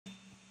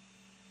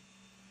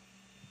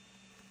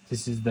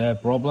This is the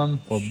problem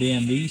for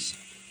BMWs.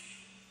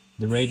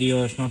 The radio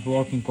is not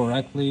working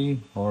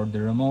correctly, or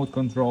the remote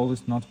control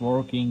is not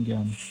working.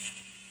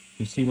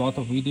 You see a lot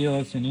of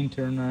videos on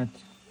internet.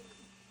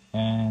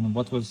 And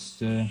what was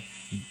the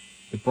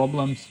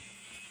problems?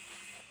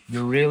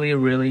 You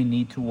really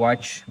need to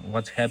watch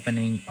what's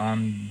happening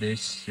on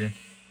this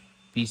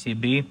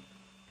PCB.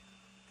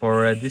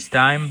 For this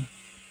time,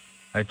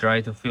 I try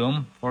to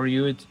film for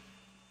you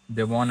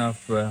the one of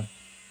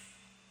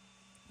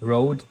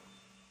road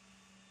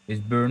is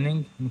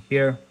burning in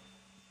here,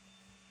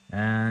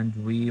 and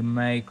we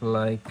make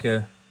like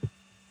a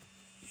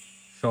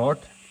short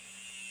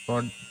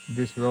for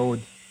this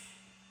road,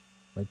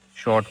 like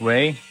short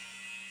way.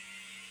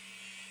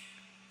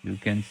 You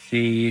can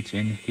see it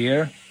in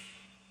here,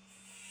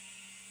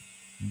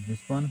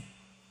 this one.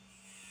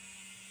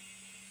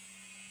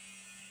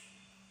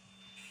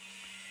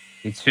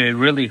 It's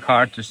really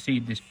hard to see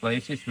these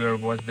places where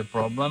was the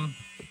problem.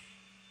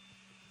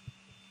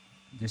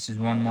 This is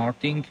one more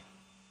thing.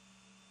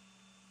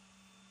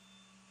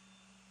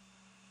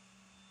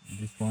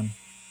 This one.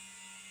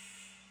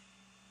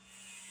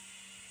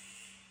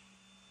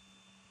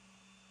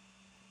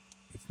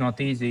 It's not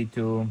easy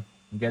to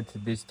get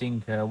this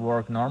thing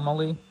work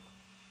normally,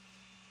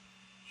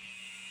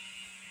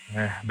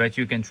 but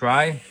you can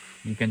try.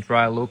 You can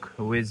try look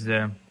with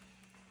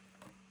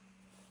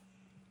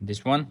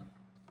this one,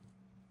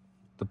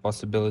 the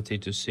possibility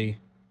to see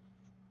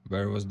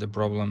where was the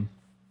problem,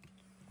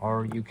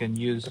 or you can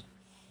use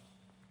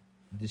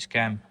this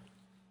cam.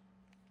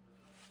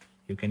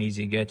 You can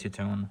easily get it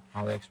on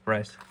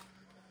AliExpress,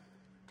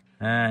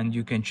 and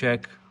you can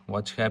check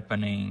what's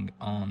happening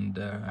on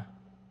the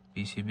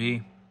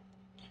PCB,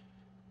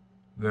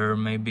 where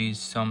maybe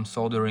some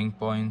soldering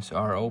points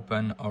are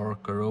open or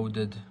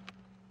corroded.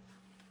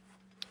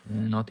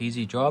 Not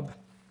easy job,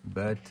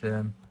 but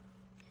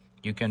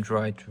you can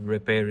try to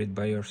repair it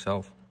by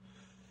yourself.